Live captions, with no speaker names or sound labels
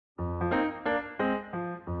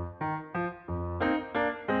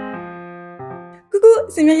Coucou,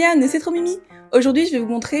 c'est Myriam de C'est trop mimi. Aujourd'hui, je vais vous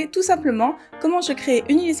montrer tout simplement comment je crée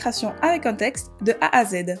une illustration avec un texte de A à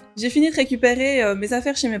Z. J'ai fini de récupérer mes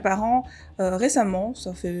affaires chez mes parents récemment,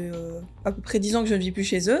 ça fait à peu près 10 ans que je ne vis plus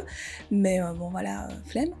chez eux, mais bon voilà,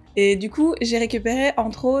 flemme. Et du coup, j'ai récupéré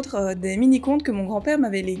entre autres des mini-contes que mon grand-père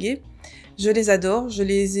m'avait légués. Je les adore, je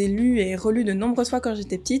les ai lus et relus de nombreuses fois quand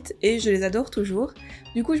j'étais petite et je les adore toujours.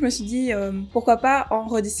 Du coup, je me suis dit pourquoi pas en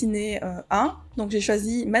redessiner un. Donc j'ai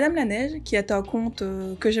choisi Madame la Neige, qui est un conte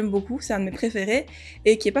que j'aime beaucoup, c'est un de mes préférés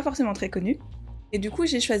et qui est pas forcément très connu. Et du coup,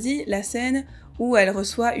 j'ai choisi la scène où elle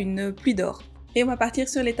reçoit une pluie d'or. Et on va partir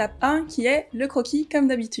sur l'étape 1 qui est le croquis comme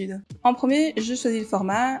d'habitude. En premier, je choisis le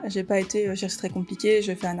format, j'ai pas été chercher très compliqué,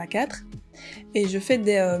 je fais un A4. Et je fais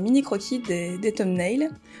des mini croquis, des thumbnails,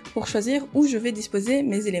 pour choisir où je vais disposer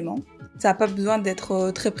mes éléments. Ça n'a pas besoin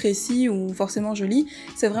d'être très précis ou forcément joli,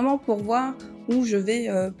 c'est vraiment pour voir où je vais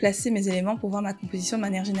placer mes éléments pour voir ma composition de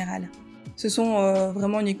manière générale. Ce sont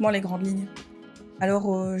vraiment uniquement les grandes lignes.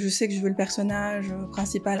 Alors je sais que je veux le personnage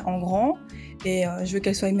principal en grand, et je veux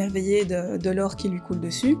qu'elle soit émerveillée de l'or qui lui coule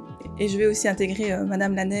dessus. Et je vais aussi intégrer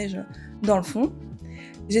Madame la Neige dans le fond.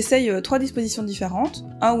 J'essaye 3 dispositions différentes,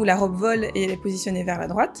 un où la robe vole et elle est positionnée vers la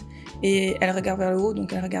droite, et elle regarde vers le haut,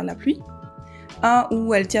 donc elle regarde la pluie. Un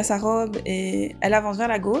où elle tient sa robe et elle avance vers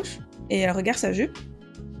la gauche, et elle regarde sa jupe.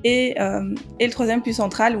 Et le troisième plus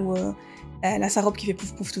central où elle a sa robe qui fait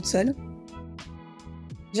pouf pouf toute seule.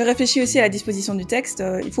 J'ai réfléchi aussi à la disposition du texte,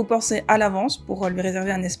 il faut penser à l'avance pour lui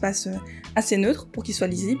réserver un espace assez neutre pour qu'il soit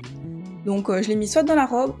lisible. Donc je l'ai mis soit dans la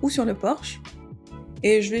robe ou sur le porche.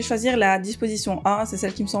 Et je vais choisir la disposition 1, c'est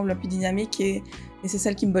celle qui me semble la plus dynamique et c'est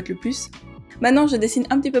celle qui me botte le plus. Maintenant, je dessine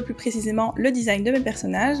un petit peu plus précisément le design de mes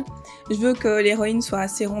personnages. Je veux que l'héroïne soit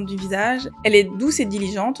assez ronde du visage. Elle est douce et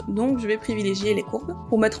diligente, donc je vais privilégier les courbes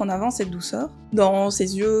pour mettre en avant cette douceur. Dans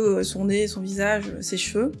ses yeux, son nez, son visage, ses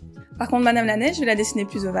cheveux. Par contre, Madame la Neige, je vais la dessiner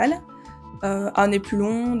plus ovale. Un nez plus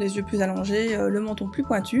long, des yeux plus allongés, le menton plus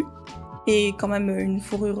pointu. Et quand même une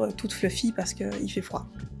fourrure toute fluffy parce qu'il fait froid.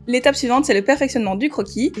 L'étape suivante, c'est le perfectionnement du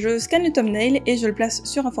croquis. Je scanne le thumbnail et je le place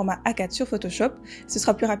sur un format A4 sur Photoshop. Ce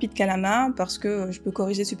sera plus rapide qu'à la main parce que je peux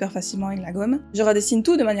corriger super facilement avec la gomme. Je redessine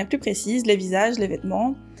tout de manière plus précise, les visages, les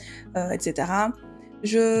vêtements, etc.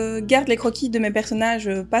 Je garde les croquis de mes personnages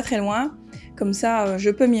pas très loin, comme ça je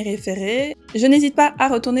peux m'y référer. Je n'hésite pas à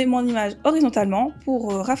retourner mon image horizontalement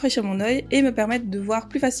pour rafraîchir mon œil et me permettre de voir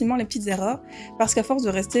plus facilement les petites erreurs, parce qu'à force de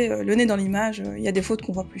rester le nez dans l'image, il y a des fautes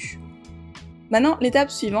qu'on voit plus. Maintenant, l'étape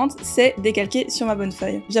suivante, c'est décalquer sur ma bonne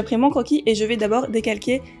feuille. J'imprime mon croquis et je vais d'abord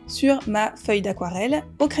décalquer sur ma feuille d'aquarelle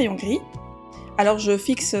au crayon gris. Alors je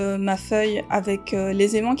fixe ma feuille avec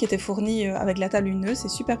les aimants qui étaient fournis avec la table lumineuse, c'est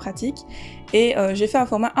super pratique. Et j'ai fait un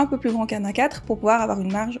format un peu plus grand qu'un A4 pour pouvoir avoir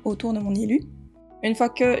une marge autour de mon élu. Une fois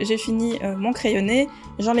que j'ai fini mon crayonné,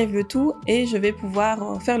 j'enlève le tout et je vais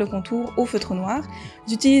pouvoir faire le contour au feutre noir.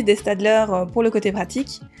 J'utilise des Staedtler pour le côté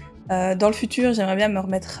pratique. Dans le futur, j'aimerais bien me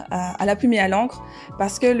remettre à la plume et à l'encre,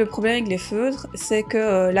 parce que le problème avec les feutres, c'est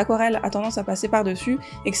que l'aquarelle a tendance à passer par-dessus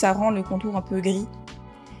et que ça rend le contour un peu gris.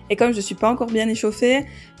 Et comme je suis pas encore bien échauffée,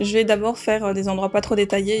 je vais d'abord faire des endroits pas trop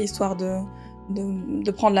détaillés, histoire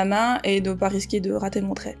de prendre la main et de pas risquer de rater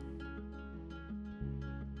mon trait.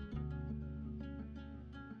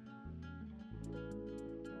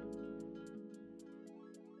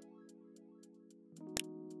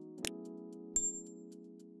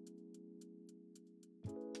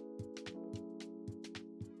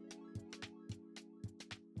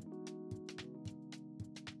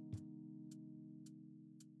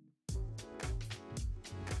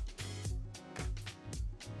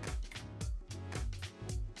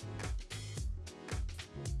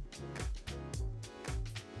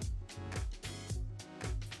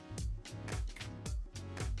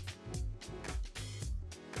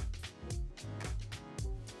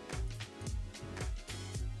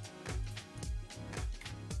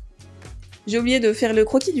 J'ai oublié de faire le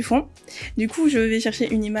croquis du fond, du coup je vais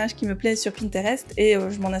chercher une image qui me plaît sur Pinterest et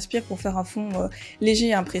je m'en inspire pour faire un fond léger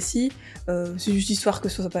et imprécis. C'est juste histoire que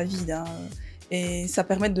ce soit pas vide, hein, et ça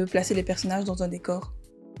permet de placer les personnages dans un décor.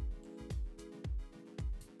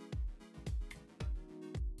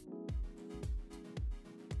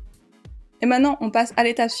 Et maintenant on passe à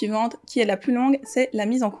l'étape suivante qui est la plus longue, c'est la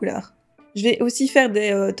mise en couleur. Je vais aussi faire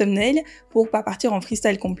des thumbnails pour pas partir en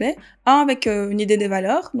freestyle complet. Un avec une idée des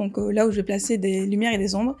valeurs, donc là où je vais placer des lumières et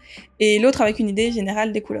des ombres, et l'autre avec une idée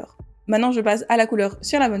générale des couleurs. Maintenant, je passe à la couleur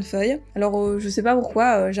sur la bonne feuille. Alors, je sais pas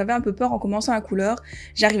pourquoi, j'avais un peu peur en commençant la couleur.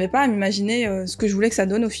 J'arrivais pas à m'imaginer ce que je voulais que ça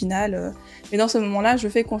donne au final. Mais dans ce moment-là, je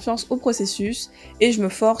fais confiance au processus et je me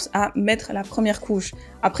force à mettre la première couche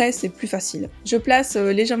Après, c'est plus facile. Je place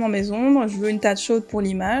légèrement mes ombres, je veux une teinte chaude pour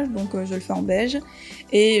l'image, donc je le fais en beige.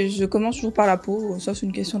 Et je commence toujours par la peau, ça c'est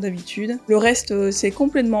une question d'habitude. Le reste, c'est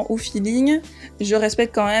complètement au feeling. Je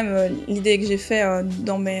respecte quand même l'idée que j'ai fait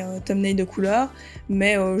dans mes thumbnails de couleurs,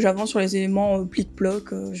 mais j'avance sur les éléments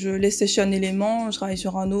plic-ploc. Je laisse sécher un élément, je travaille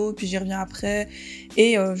sur un autre, puis j'y reviens après.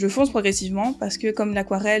 Et je fonce progressivement, parce que comme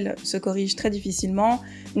l'aquarelle se corrige très difficilement,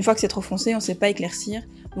 une fois que c'est trop foncé, on ne sait pas éclaircir.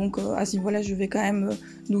 Donc à ce niveau-là, je vais quand même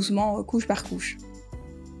doucement, couche par couche.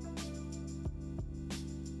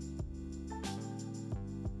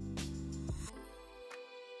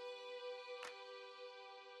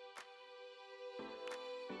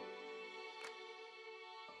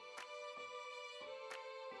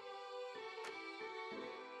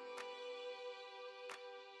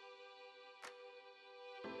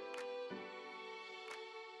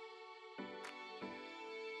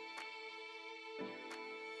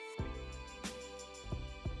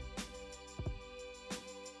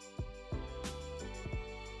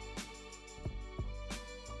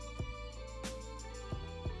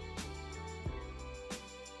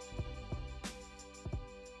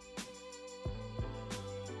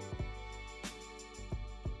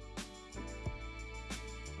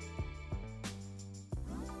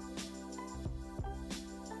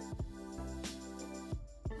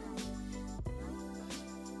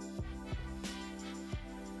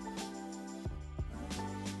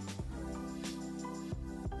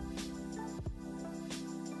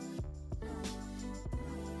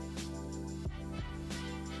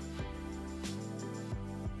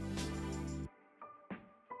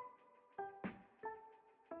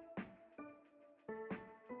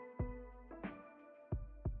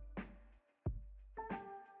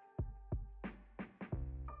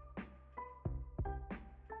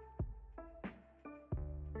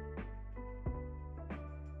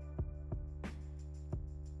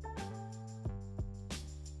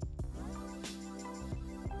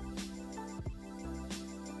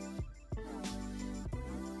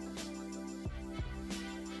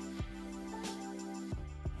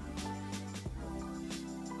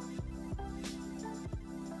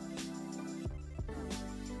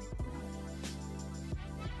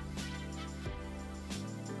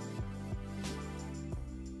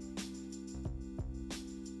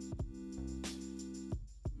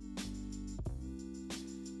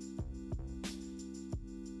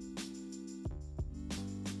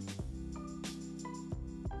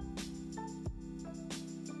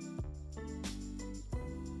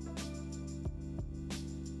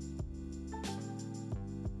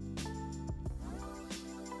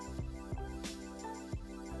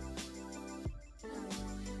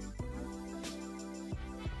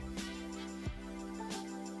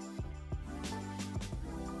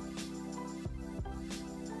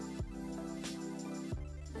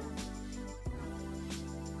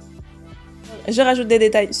 Je rajoute des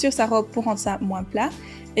détails sur sa robe pour rendre ça moins plat.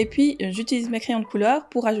 Et puis j'utilise mes crayons de couleur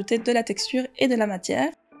pour ajouter de la texture et de la matière.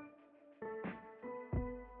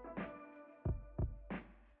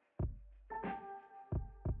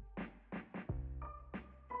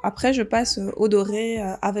 Après, je passe au doré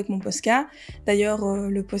avec mon Posca. D'ailleurs,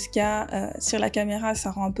 le Posca, sur la caméra,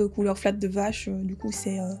 ça rend un peu couleur flatte de vache, du coup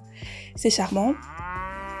c'est charmant.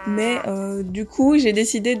 Mais du coup, j'ai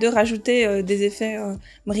décidé de rajouter des effets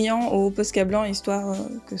brillants au Posca blanc, histoire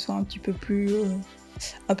que ce soit un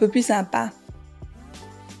peu plus sympa.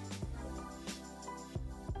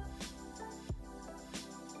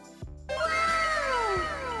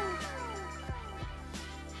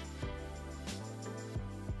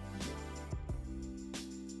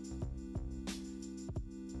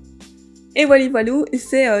 Et voilà,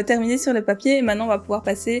 c'est terminé sur le papier. Maintenant, on va pouvoir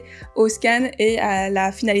passer au scan et à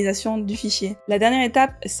la finalisation du fichier. La dernière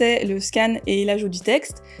étape, c'est le scan et l'ajout du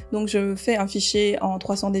texte. Donc, je fais un fichier en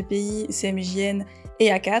 300 dpi, CMYN et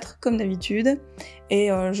A4, comme d'habitude. Et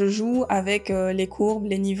je joue avec les courbes,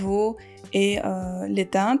 les niveaux et les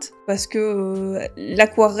teintes, parce que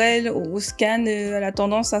l'aquarelle au scan elle a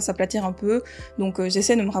tendance à s'aplatir un peu. Donc,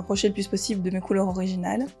 j'essaie de me rapprocher le plus possible de mes couleurs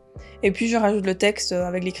originales. Et puis je rajoute le texte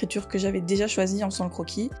avec l'écriture que j'avais déjà choisie en faisant le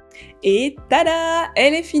croquis. Et tada!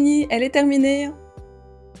 Elle est finie, elle est terminée!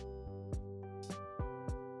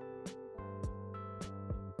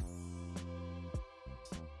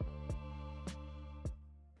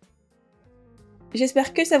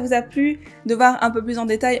 J'espère que ça vous a plu de voir un peu plus en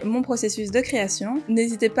détail mon processus de création.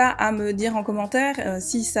 N'hésitez pas à me dire en commentaire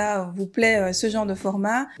si ça vous plaît ce genre de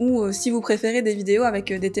format ou si vous préférez des vidéos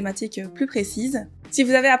avec des thématiques plus précises. Si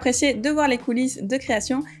vous avez apprécié de voir les coulisses de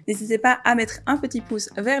création, n'hésitez pas à mettre un petit pouce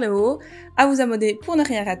vers le haut, à vous abonner pour ne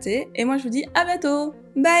rien rater. Et moi je vous dis à bientôt!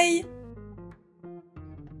 Bye!